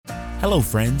Hello,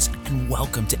 friends, and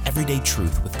welcome to Everyday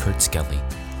Truth with Kurt Skelly.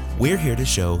 We're here to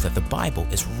show that the Bible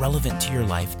is relevant to your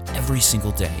life every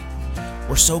single day.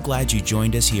 We're so glad you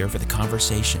joined us here for the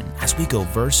conversation as we go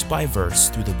verse by verse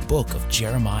through the book of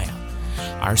Jeremiah.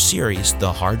 Our series,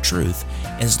 The Hard Truth,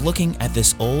 is looking at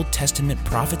this Old Testament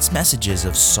prophet's messages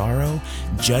of sorrow,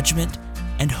 judgment,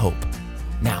 and hope.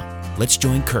 Now, let's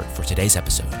join Kurt for today's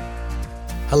episode.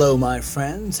 Hello, my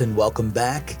friends, and welcome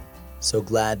back. So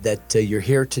glad that you're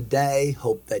here today.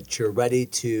 Hope that you're ready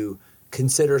to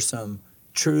consider some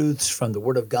truths from the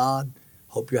Word of God.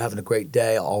 Hope you're having a great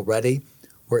day already.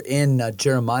 We're in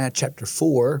Jeremiah chapter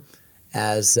 4,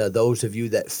 as those of you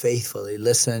that faithfully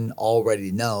listen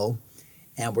already know.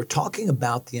 And we're talking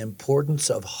about the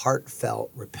importance of heartfelt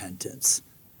repentance.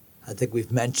 I think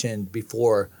we've mentioned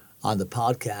before on the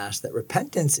podcast that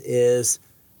repentance is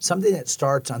something that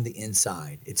starts on the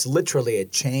inside. It's literally a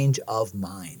change of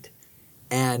mind.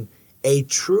 And a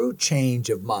true change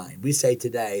of mind, we say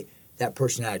today, that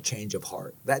person had a change of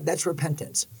heart. That's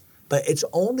repentance. But it's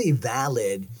only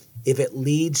valid if it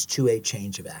leads to a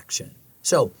change of action.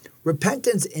 So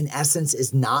repentance, in essence,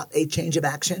 is not a change of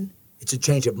action. It's a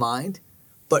change of mind.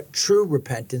 But true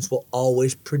repentance will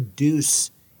always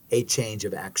produce a change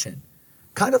of action.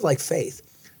 Kind of like faith.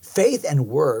 Faith and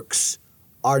works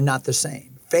are not the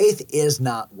same. Faith is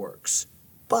not works.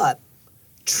 But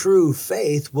true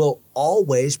faith will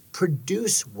always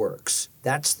produce works.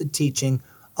 That's the teaching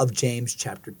of James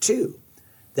chapter 2,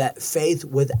 that faith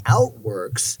without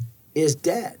works is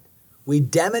dead. We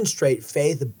demonstrate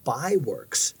faith by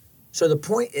works. So the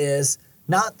point is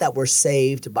not that we're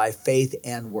saved by faith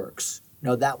and works.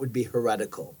 No, that would be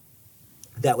heretical.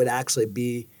 That would actually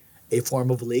be a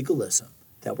form of legalism,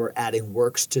 that we're adding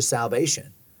works to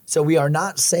salvation. So we are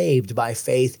not saved by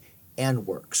faith and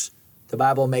works. The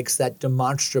Bible makes that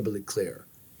demonstrably clear.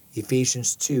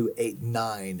 Ephesians 2, 8, and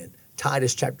 9, and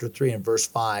Titus chapter 3 and verse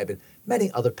 5, and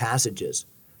many other passages.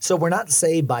 So we're not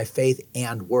saved by faith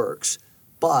and works,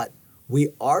 but we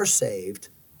are saved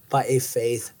by a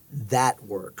faith that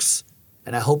works.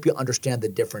 And I hope you understand the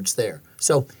difference there.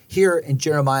 So here in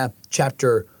Jeremiah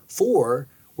chapter 4,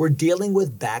 we're dealing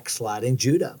with backsliding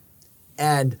Judah.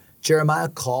 And Jeremiah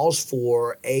calls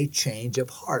for a change of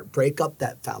heart. Break up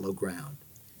that fallow ground.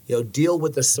 Deal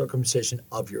with the circumcision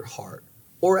of your heart.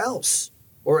 Or else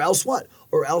what?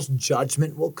 Or else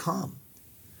judgment will come.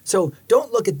 So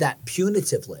don't look at that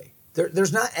punitively.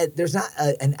 There's not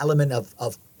an element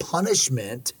of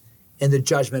punishment in the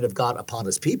judgment of God upon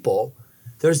his people.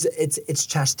 It's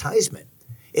chastisement.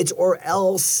 It's or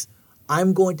else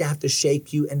I'm going to have to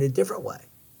shake you in a different way.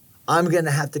 I'm going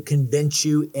to have to convince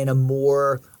you in a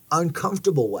more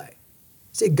uncomfortable way.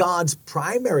 See, God's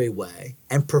primary way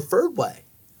and preferred way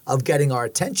of getting our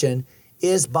attention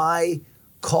is by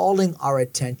calling our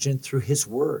attention through his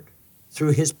word,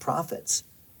 through his prophets.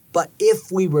 But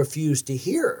if we refuse to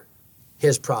hear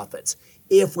his prophets,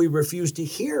 if we refuse to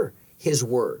hear his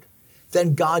word,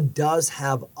 then God does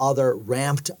have other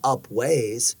ramped up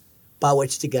ways by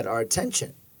which to get our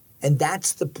attention. And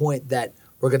that's the point that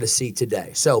we're going to see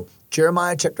today. So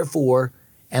Jeremiah chapter 4,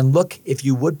 and look, if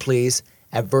you would please,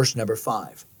 at verse number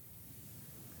 5,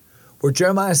 where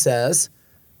Jeremiah says,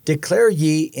 "Declare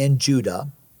ye in Judah,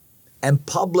 and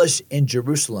publish in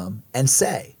Jerusalem, and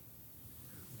say,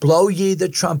 blow ye the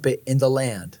trumpet in the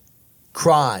land,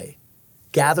 cry,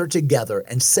 gather together,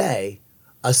 and say,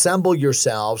 assemble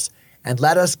yourselves, and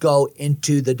let us go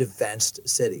into the defenced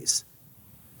cities."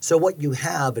 So what you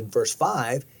have in verse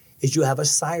 5 is you have a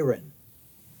siren.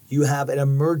 You have an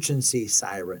emergency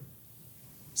siren.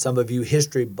 Some of you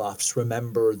history buffs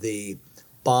remember the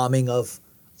bombing of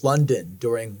London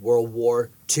during World War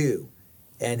II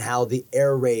and how the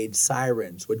air raid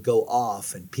sirens would go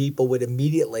off and people would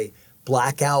immediately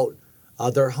black out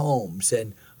their homes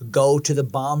and go to the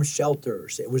bomb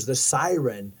shelters. It was the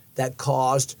siren that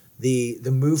caused the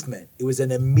movement. It was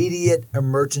an immediate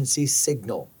emergency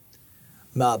signal.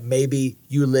 Maybe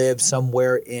you live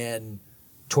somewhere in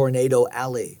Tornado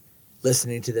Alley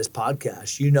listening to this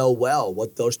podcast. You know well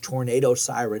what those tornado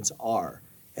sirens are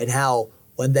and how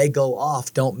when they go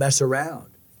off, don't mess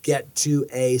around. Get to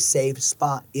a safe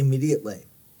spot immediately.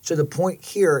 So the point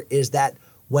here is that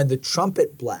when the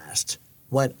trumpet blast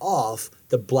went off,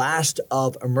 the blast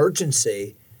of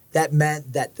emergency, that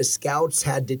meant that the scouts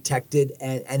had detected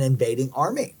an invading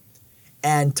army.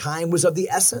 And time was of the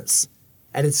essence.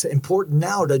 And it's important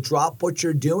now to drop what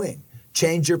you're doing,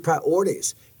 change your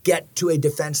priorities, get to a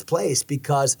defense place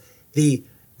because the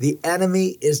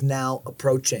enemy is now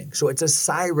approaching. So it's a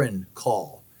siren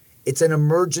call. It's an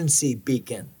emergency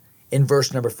beacon in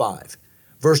verse number 5.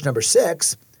 Verse number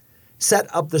 6,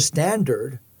 set up the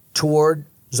standard toward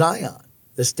Zion.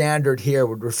 The standard here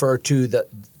would refer to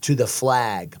the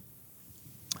flag,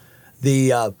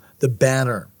 the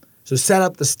banner. So set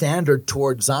up the standard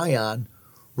toward Zion,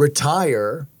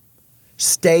 retire,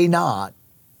 stay not,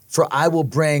 for I will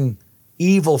bring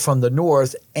evil from the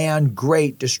north and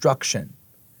great destruction.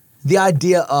 The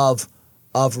idea of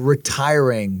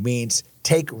retiring means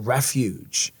take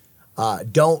refuge.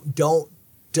 Don't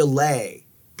delay.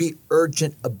 Be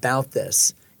urgent about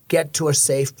this. Get to a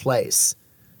safe place.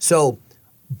 So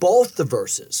both the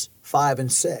verses 5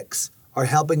 and 6 are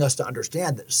helping us to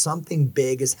understand that something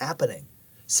big is happening.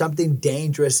 Something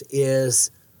dangerous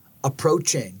is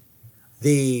approaching.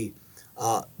 The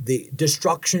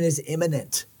destruction is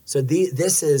imminent. So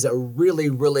this is a really,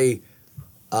 really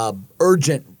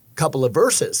urgent couple of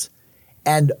verses.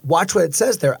 And watch what it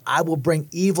says there. I will bring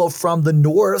evil from the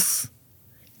north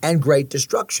and great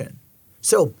destruction.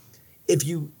 So if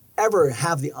you ever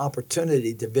have the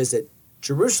opportunity to visit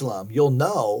Jerusalem, you'll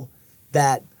know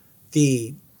that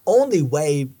the only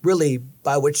way really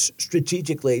by which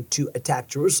strategically to attack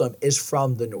Jerusalem is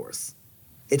from the north.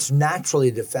 It's naturally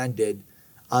defended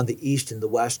on the east and the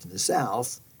west and the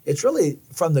south. It's really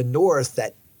from the north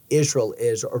that Israel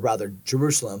is, or rather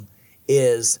Jerusalem,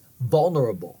 is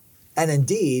vulnerable. And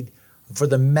indeed, for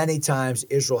the many times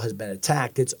Israel has been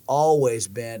attacked, it's always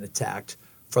been attacked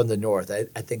from the north,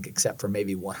 I think except for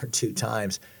maybe one or two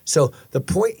times. So the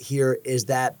point here is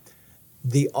that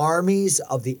the armies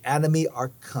of the enemy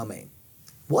are coming.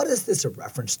 What is this a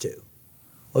reference to?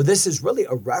 Well, this is really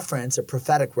a reference, a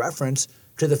prophetic reference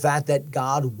to the fact that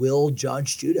God will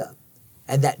judge Judah,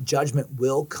 and that judgment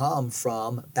will come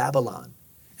from Babylon.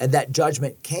 And that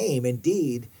judgment came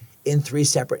indeed in 3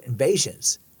 separate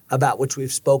invasions, about which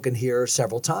we've spoken here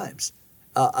several times.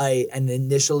 An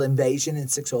initial invasion in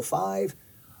 605,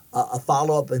 a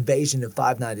follow-up invasion in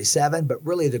 597, but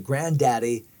really the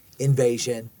granddaddy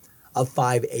invasion of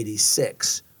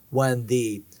 586, when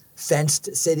the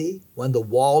fenced city, when the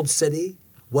walled city,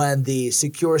 when the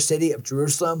secure city of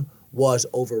Jerusalem was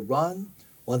overrun,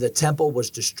 when the temple was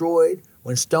destroyed,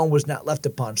 when stone was not left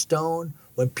upon stone,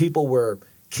 when people were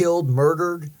killed,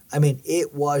 murdered. I mean,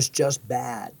 it was just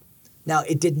bad. Now,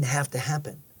 it didn't have to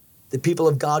happen. The people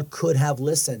of God could have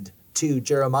listened to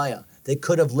Jeremiah. They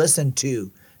could have listened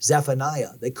to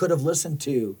Zephaniah. They could have listened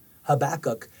to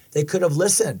Habakkuk. They could have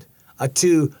listened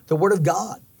to the word of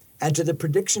God and to the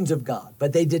predictions of God,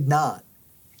 but they did not.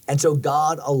 And so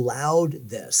God allowed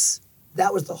this.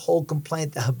 That was the whole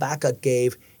complaint that Habakkuk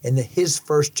gave in his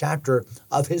first chapter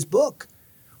of his book,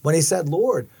 when he said,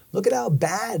 Lord, look at how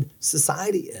bad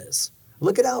society is.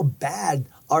 Look at how bad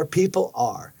our people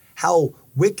are, how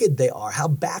wicked they are, how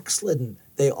backslidden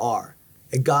they are.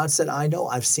 And God said, I know,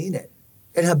 I've seen it.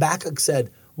 And Habakkuk said,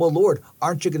 well, Lord,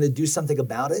 aren't you going to do something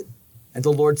about it? And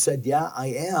the Lord said, yeah, I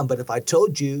am. But if I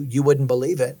told you, you wouldn't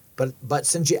believe it. But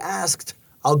since you asked,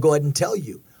 I'll go ahead and tell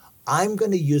you. I'm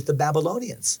going to use the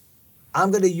Babylonians.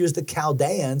 I'm going to use the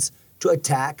Chaldeans to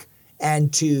attack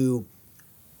and to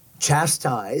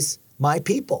chastise my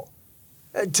people.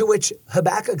 To which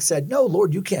Habakkuk said, no,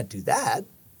 Lord, you can't do that.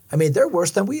 I mean, they're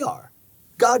worse than we are.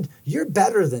 God, you're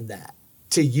better than that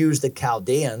to use the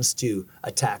Chaldeans to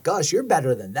attack us. You're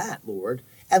better than that, Lord.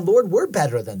 And Lord, we're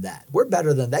better than that. We're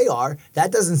better than they are.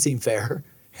 That doesn't seem fair.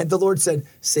 And the Lord said,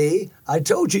 see, I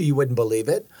told you wouldn't believe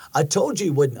it. I told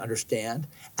you wouldn't understand.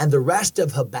 And the rest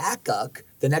of Habakkuk,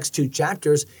 the next 2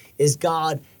 chapters, is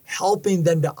God helping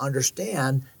them to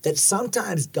understand that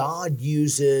sometimes God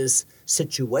uses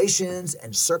situations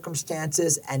and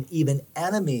circumstances and even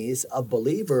enemies of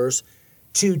believers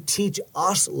to teach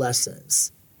us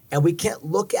lessons. And we can't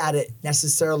look at it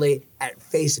necessarily at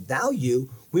face value.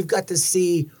 We've got to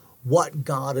see what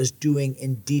God is doing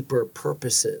in deeper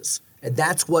purposes. And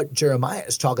that's what Jeremiah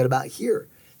is talking about here,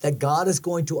 that God is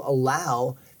going to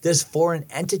allow this foreign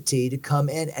entity to come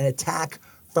in and attack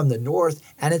from the north,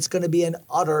 and it's going to be an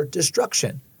utter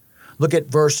destruction. Look at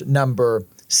verse number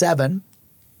 7.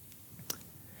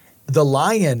 The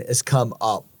lion is come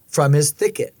up from his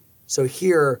thicket. So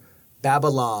here,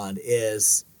 Babylon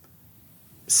is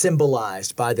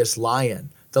symbolized by this lion.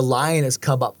 The lion has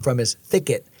come up from his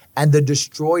thicket, and the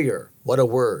destroyer, what a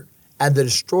word, and the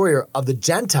destroyer of the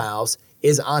Gentiles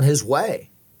is on his way.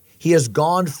 He has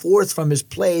gone forth from his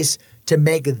place to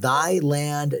make thy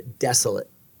land desolate,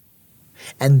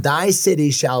 and thy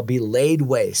city shall be laid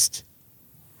waste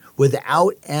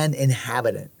without an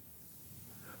inhabitant.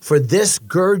 For this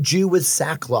gird you with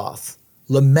sackcloth,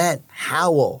 lament,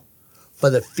 howl,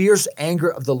 for the fierce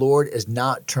anger of the Lord is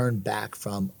not turned back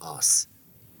from us.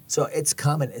 So it's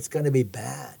coming. It's going to be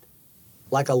bad.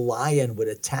 Like a lion would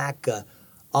attack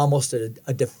almost a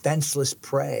defenseless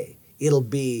prey. It'll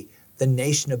be the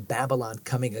nation of Babylon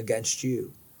coming against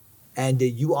you. And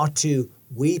you ought to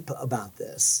weep about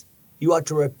this. You ought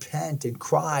to repent and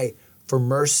cry for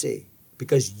mercy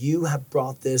because you have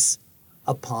brought this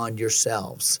upon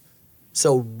yourselves.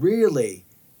 So really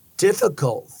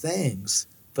difficult things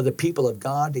for the people of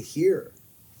God to hear.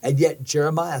 And yet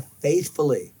Jeremiah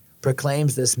faithfully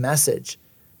proclaims this message.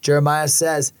 Jeremiah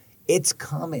says, it's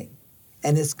coming.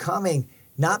 And it's coming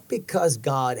not because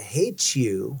God hates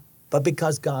you, but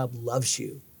because God loves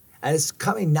you. And it's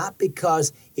coming not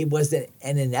because it was an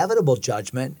inevitable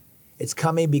judgment. It's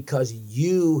coming because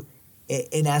you,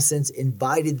 in essence,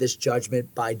 invited this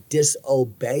judgment by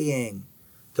disobeying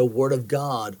the word of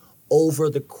God over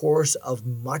the course of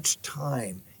much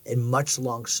time and much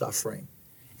long suffering.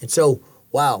 And so,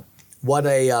 wow, what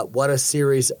a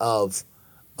series of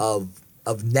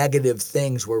negative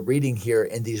things we're reading here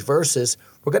in these verses.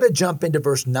 We're going to jump into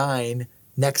verse 9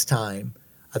 next time.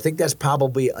 I think that's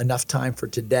probably enough time for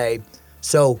today.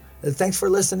 So thanks for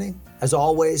listening. As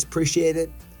always, appreciate it.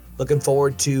 Looking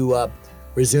forward to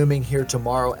resuming here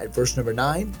tomorrow at verse number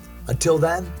 9. Until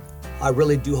then, I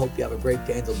really do hope you have a great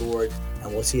day in the Lord,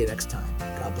 and we'll see you next time.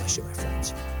 God bless you, my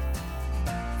friends.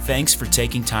 Thanks for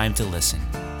taking time to listen.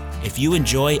 If you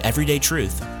enjoy Everyday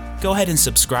Truth, go ahead and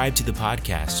subscribe to the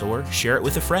podcast or share it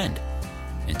with a friend.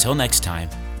 Until next time,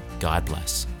 God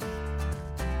bless.